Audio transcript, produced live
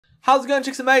How's it going,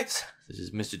 chicks and mates? This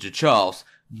is Mrjacharles,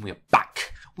 and we are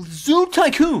back with Zoo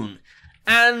Tycoon.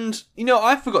 And, you know,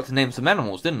 I forgot to name some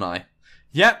animals, didn't I?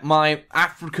 Yep, my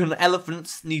African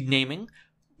elephants need naming.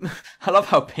 I love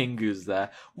how Pingu's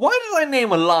there. Why did I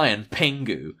name a lion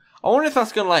Pingu? I wonder if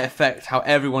that's going to, like, affect how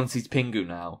everyone sees Pingu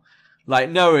now.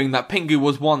 Like, knowing that Pingu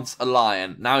was once a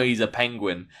lion, now he's a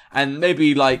penguin. And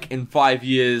maybe, like, in 5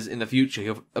 years in the future,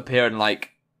 he'll appear in,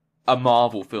 like, a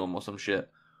Marvel film or some shit.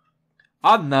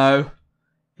 I don't know.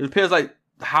 It appears like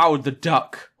Howard the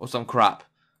Duck or some crap.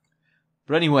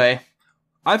 But anyway,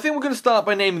 I think we're going to start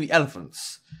by naming the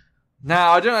elephants.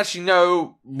 Now, I don't actually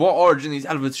know what origin these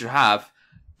elephants should have,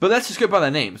 but let's just go by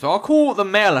their names. So I'll call the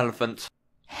male elephant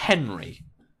Henry.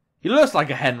 He looks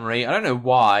like a Henry, I don't know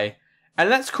why. And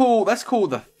let's call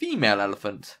the female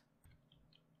elephant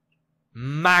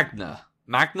Magna.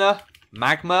 Magma?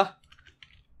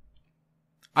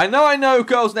 I know a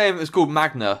girl's name is called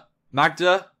Magna.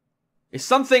 Magda? It's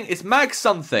something, it's Mag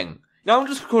something. No, I'm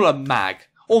just gonna call her Mag.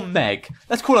 Or Meg.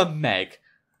 Let's call her Meg.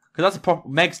 Because that's a proper,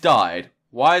 Meg's died.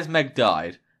 Why has Meg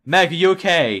died? Meg, are you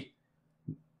okay?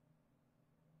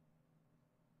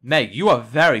 Meg, you are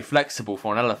very flexible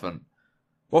for an elephant.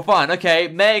 Well, fine, okay,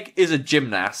 Meg is a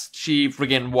gymnast. She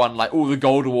friggin' won, like, all the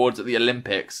gold awards at the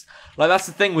Olympics. Like, that's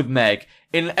the thing with Meg.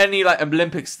 In any, like,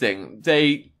 Olympics thing,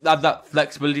 they have that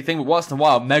flexibility thing, but once in a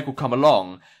while, Meg will come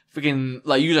along, friggin',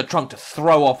 like, use her trunk to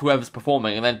throw off whoever's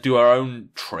performing, and then do her own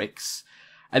tricks.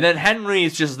 And then Henry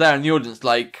is just there in the audience,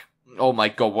 like, oh my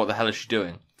god, what the hell is she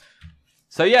doing?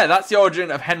 So yeah, that's the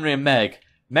origin of Henry and Meg.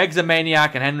 Meg's a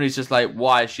maniac, and Henry's just like,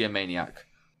 why is she a maniac?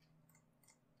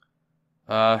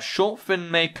 Short fin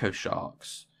mako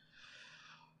sharks.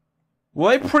 Well,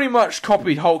 they pretty much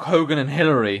copied Hulk Hogan and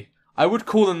Hillary. I would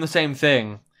call them the same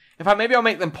thing. In fact, maybe I'll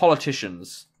make them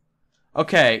politicians.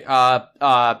 Okay, I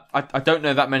don't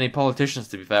know that many politicians,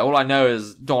 to be fair. All I know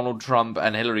is Donald Trump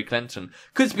and Hillary Clinton.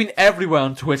 Because it's been everywhere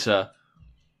on Twitter.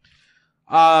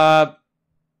 Crap.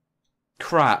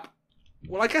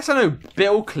 Well, I guess I know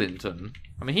Bill Clinton.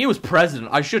 I mean, he was president.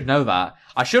 I should know that.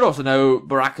 I should also know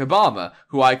Barack Obama,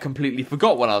 who I completely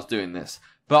forgot when I was doing this.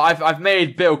 But I've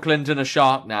made Bill Clinton a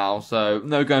shark now, so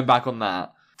no going back on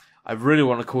that. I really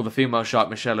want to call the female shark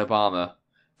Michelle Obama.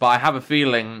 But I have a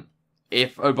feeling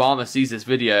if Obama sees this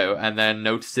video and then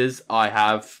notices I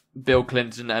have Bill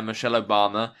Clinton and Michelle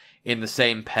Obama in the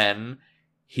same pen,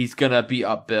 he's gonna beat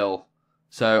up Bill.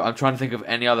 So I'm trying to think of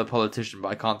any other politician, but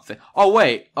I can't think. Oh,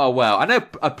 wait. Oh, well. I know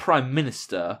a prime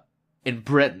minister in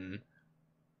Britain.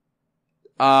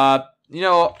 You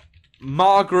know,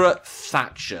 Margaret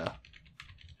Thatcher.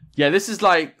 Yeah, this is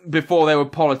like before they were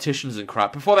politicians and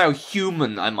crap. Before they were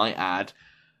human, I might add.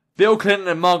 Bill Clinton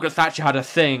and Margaret Thatcher had a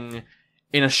thing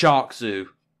in a shark zoo.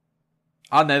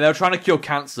 I don't know, they were trying to cure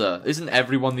cancer. Isn't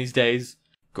everyone these days?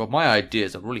 God, my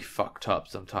ideas are really fucked up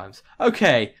sometimes.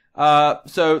 Okay,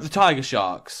 so the tiger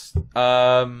sharks.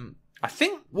 I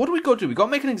think, what do we got to do? We got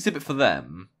to make an exhibit for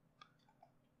them.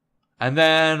 And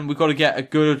then we've got to get a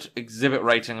good exhibit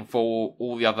rating for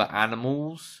all the other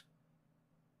animals.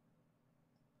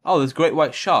 Oh, there's great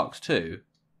white sharks too.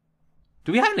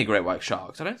 Do we have any great white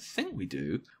sharks? I don't think we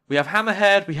do. We have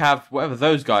hammerhead, we have whatever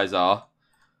those guys are.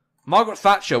 Margaret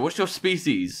Thatcher, what's your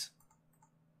species?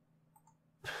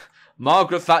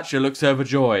 Margaret Thatcher looks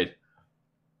overjoyed.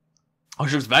 Oh,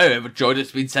 she looks very overjoyed.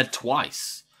 It's been said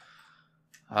twice.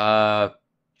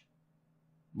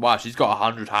 Wow, she's got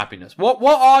 100 happiness. What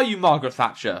are you, Margaret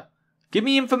Thatcher? Give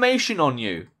me information on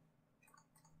you.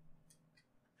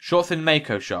 Short fin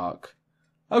mako shark.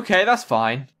 Okay, that's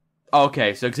fine.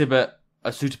 Okay, so exhibit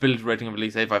a suitability rating of at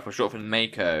least 85 for short fin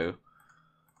mako.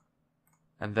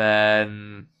 And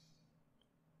then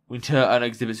we need to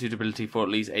exhibit suitability for at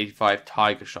least 85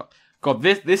 tiger shark. God,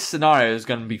 this scenario is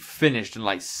going to be finished in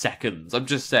like seconds. I'm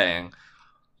just saying.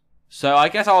 So I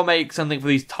guess I'll make something for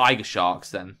these tiger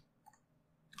sharks then.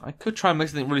 I could try and make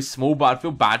something really small, but I'd feel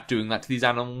bad doing that to these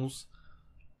animals.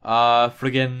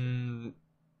 Friggin'...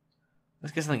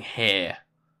 Let's get something here.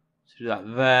 So do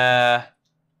that there.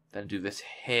 Then do this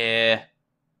here.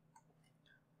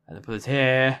 And then put this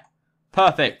here.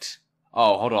 Perfect!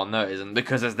 Oh, hold on, no it isn't,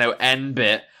 because there's no end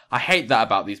bit. I hate that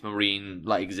about these marine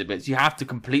like exhibits. You have to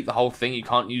complete the whole thing. You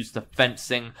can't use the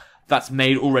fencing that's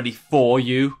made already for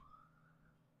you.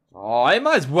 Oh, it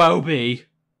might as well be.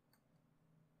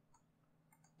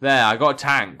 There, I got a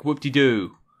tank.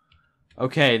 Whoop-de-doo.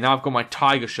 Okay, now I've got my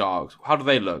tiger sharks. How do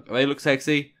they look? Do they look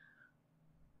sexy?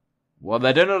 Well,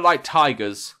 they don't look like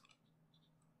tigers.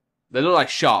 They look like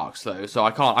sharks, though, so I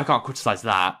can't criticize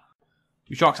that.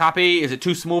 You sharks happy? Is it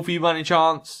too small for you by any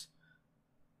chance?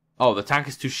 Oh, the tank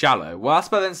is too shallow. Well, that's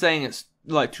better than saying it's,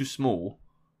 like, too small.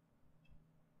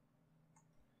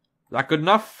 that good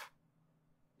enough?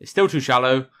 It's still too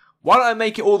shallow. Why don't I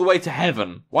make it all the way to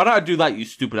heaven? Why don't I do that, you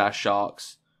stupid ass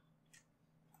sharks?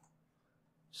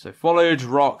 So foliage,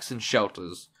 rocks, and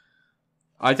shelters.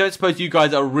 I don't suppose you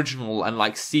guys are original and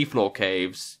like seafloor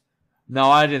caves. No,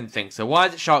 I didn't think so. Why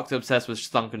is it sharks obsessed with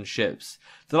sunken ships?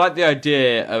 They like the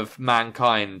idea of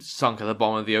mankind sunk at the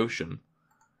bottom of the ocean.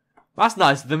 That's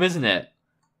nice of them, isn't it?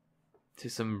 To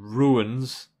some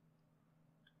ruins.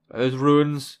 Are those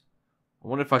ruins? I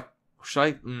wonder if I...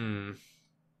 Should I...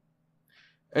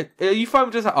 Are you fine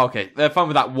with just that? Okay, they're fine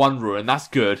with that one ruin. That's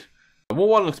good. What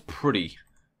one looks pretty?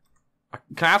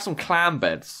 Can I have some clam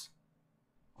beds?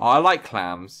 Oh, I like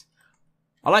clams.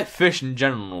 I like fish in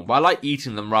general, but I like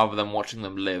eating them rather than watching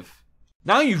them live.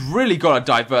 Now you've really got a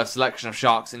diverse selection of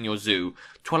sharks in your zoo.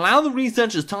 To allow the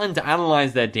researchers time to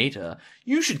analyse their data,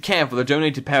 you should care for the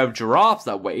donated pair of giraffes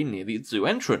that wait near the zoo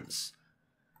entrance.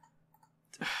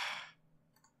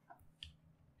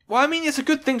 Well, I mean, it's a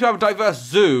good thing to have a diverse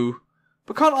zoo,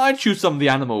 but can't I choose some of the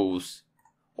animals?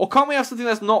 Or can't we have something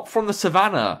that's not from the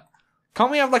savannah?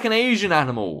 Can't we have like an Asian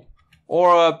animal?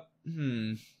 Or a...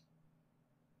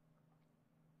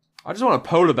 I just want a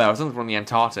polar bear or something from the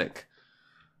Antarctic.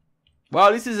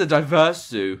 Well, this is a diverse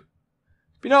zoo.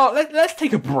 But you know what, let's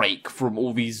take a break from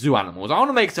all these zoo animals. I want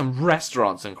to make some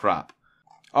restaurants and crap.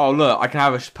 Oh look, I can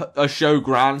have a show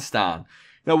grandstand.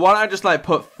 You know, why don't I just like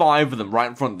put 5 of them right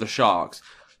in front of the sharks?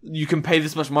 You can pay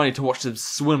this much money to watch them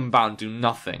swim about and do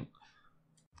nothing.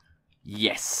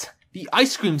 Yes, the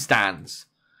ice cream stands.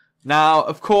 Now,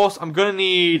 of course, I'm going to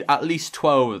need at least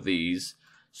 12 of these.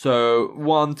 So,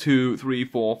 1, 2, 3,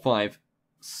 4, 5,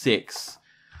 6.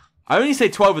 I only say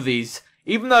 12 of these,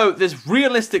 even though this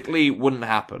realistically wouldn't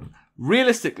happen.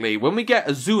 Realistically, when we get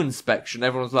a zoo inspection,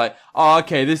 everyone's like, oh,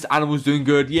 okay, this animal's doing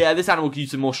good. Yeah, this animal can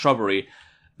use some more shrubbery.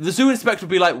 The zoo inspector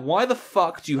would be like, why the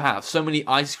fuck do you have so many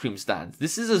ice cream stands?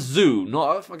 This is a zoo,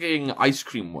 not a fucking ice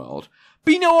cream world.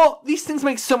 But you know what? These things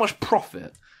make so much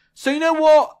profit. So you know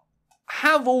what?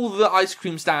 Have all the ice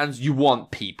cream stands you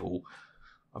want, people.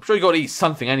 I'm sure you gotta eat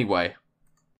something anyway.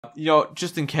 You know,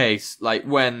 just in case, like,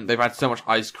 when they've had so much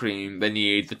ice cream, they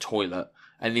need the toilet,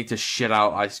 and need to shit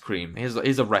out ice cream. Here's a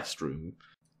restroom.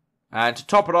 And to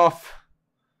top it off,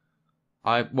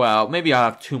 well, maybe I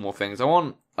have 2 more things. I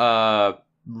want a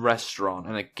restaurant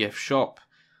and a gift shop.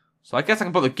 So I guess I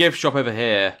can put the gift shop over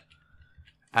here.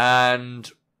 And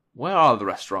where are the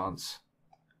restaurants?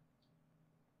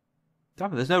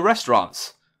 Damn it, there's no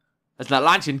restaurants. There's an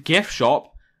Atlantean gift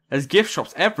shop. There's gift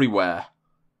shops everywhere.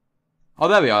 Oh,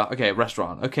 there we are. Okay,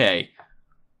 restaurant. Okay.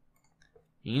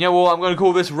 You know what? I'm going to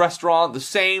call this restaurant the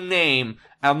same name.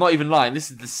 And I'm not even lying.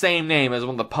 This is the same name as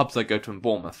one of the pubs I go to in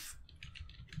Bournemouth.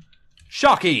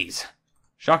 Sharkies.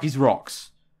 Sharkies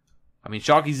rocks. I mean,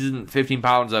 Sharkies isn't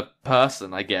 £15 a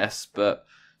person, I guess. But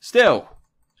still.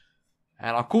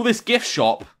 And I'll call this gift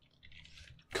shop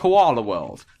Koala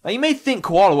World. Now, you may think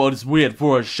Koala World is weird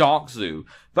for a shark zoo.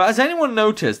 But has anyone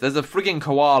noticed there's a frigging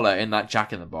koala in that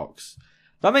Jack-in-the-Box?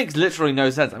 That makes literally no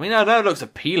sense. I mean, I know it looks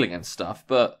appealing and stuff,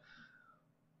 but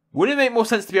wouldn't it make more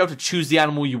sense to be able to choose the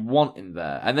animal you want in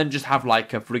there and then just have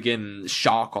like a friggin'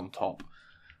 shark on top?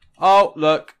 Oh,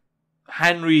 look.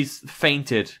 Henry's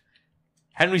fainted.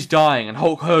 Henry's dying and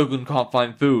Hulk Hogan can't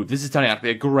find food. This is turning out to be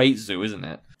a great zoo, isn't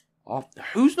it? Oh,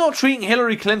 who's not treating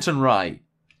Hillary Clinton right?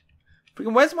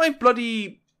 Friggin', where's my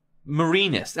bloody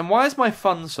marinist? And why is my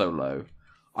fund so low?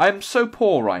 I am so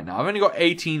poor right now. I've only got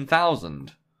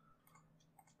 18,000.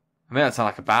 I mean, that sounds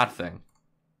like a bad thing.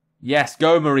 Yes,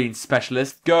 go marine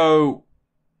specialist. Go.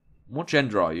 What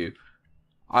gender are you?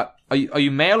 Are you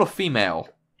male or female?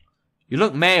 You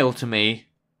look male to me.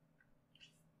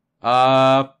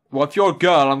 Well, if you're a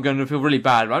girl, I'm going to feel really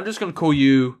bad. But I'm just going to call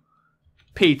you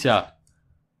Peter.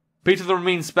 Peter the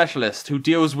marine specialist who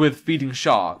deals with feeding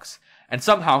sharks. And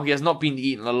somehow he has not been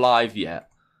eaten alive yet.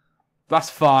 That's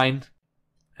fine.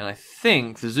 And I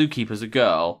think the zookeeper's a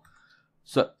girl.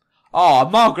 So, oh,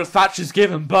 Margaret Thatcher's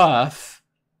given birth.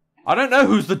 I don't know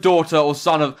who's the daughter or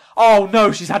son of... Oh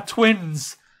no, she's had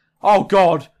twins. Oh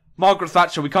god. Margaret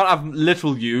Thatcher, we can't have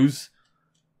little yous.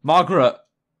 Margaret,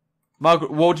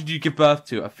 what did you give birth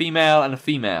to? A female and a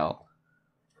female.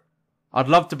 I'd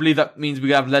love to believe that means we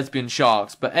can have lesbian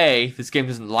sharks, but A, this game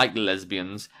doesn't like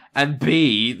lesbians, and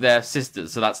B, they're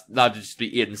sisters, so that'd just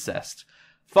be incest.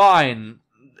 Fine.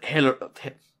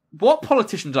 What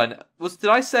politician did I know? Did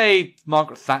I say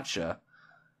Margaret Thatcher?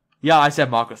 Yeah, I said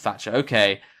Margaret Thatcher.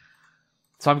 Okay.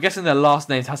 So I'm guessing their last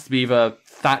names has to be either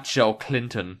Thatcher or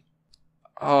Clinton.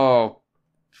 Oh,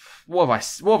 what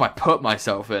have I put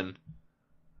myself in?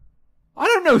 I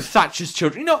don't know Thatcher's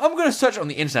children. You know, I'm going to search on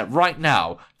the internet right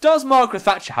now. Does Margaret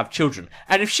Thatcher have children?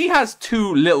 And if she has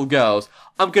 2 little girls,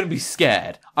 I'm going to be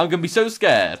scared. I'm going to be so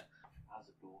scared.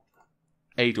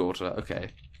 A daughter,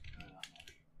 okay.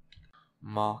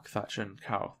 Mark Thatcher and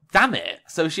Carol. Damn it!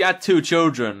 So she had 2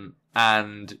 children,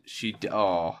 and she...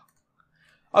 Oh.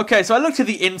 Okay, so I looked at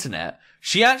the internet.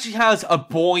 She actually has a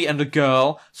boy and a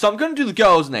girl. So I'm going to do the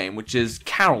girl's name, which is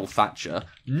Carol Thatcher.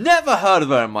 Never heard of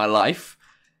her in my life.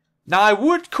 Now, I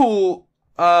would call,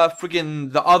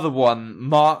 friggin' the other one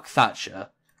Mark Thatcher.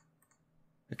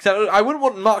 Except I wouldn't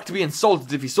want Mark to be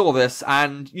insulted if he saw this,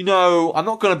 and, you know, I'm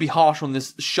not going to be harsh on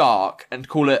this shark and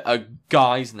call it a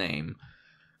guy's name.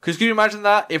 Because can you imagine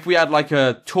that? If we had, like,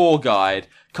 a tour guide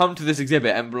come to this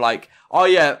exhibit and be like, oh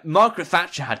yeah, Margaret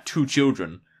Thatcher had 2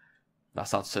 children. That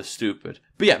sounds so stupid.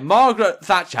 But yeah, Margaret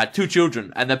Thatcher had 2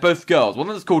 children, and they're both girls. One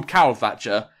of them's called Carol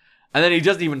Thatcher, and then he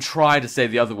doesn't even try to say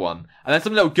the other one. And then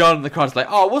some little girl in the crowd is like,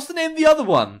 oh, what's the name of the other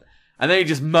one? And then he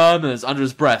just murmurs under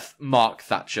his breath, Mark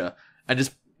Thatcher, and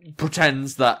just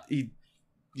pretends that he...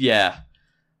 Yeah.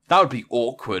 That would be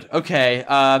awkward. Okay,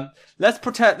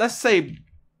 let's say...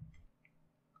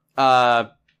 I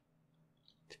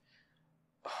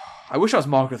wish I was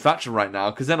Margaret Thatcher right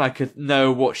now, because then I could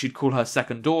know what she'd call her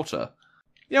second daughter.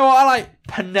 You know what, I like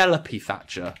Penelope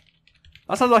Thatcher.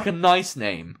 That sounds like a nice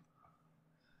name.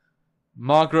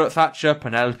 Margaret Thatcher,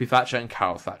 Penelope Thatcher, and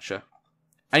Carol Thatcher.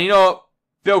 And you know what?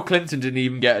 Bill Clinton didn't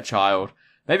even get a child.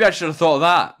 Maybe I should have thought of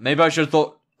that. Maybe I should have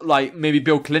thought, like, maybe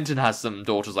Bill Clinton has some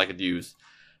daughters I could use.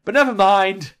 But never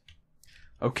mind.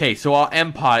 Okay, so our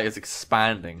empire is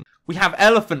expanding. We have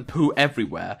elephant poo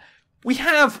everywhere. We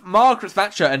have Margaret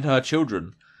Thatcher and her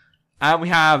children. And we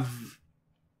have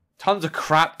tons of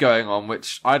crap going on,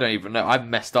 which I don't even know. I've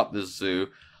messed up this zoo.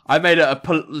 I made it a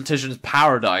politician's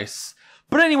paradise.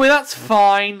 But anyway, that's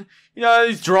fine. You know,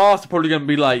 these giraffes are probably going to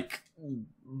be like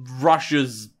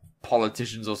Russia's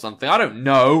politicians or something. I don't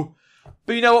know.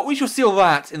 But you know what? We shall see all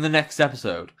that in the next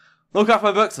episode. Look out for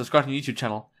my book, subscribe to my YouTube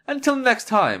channel. Until next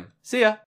time, see ya.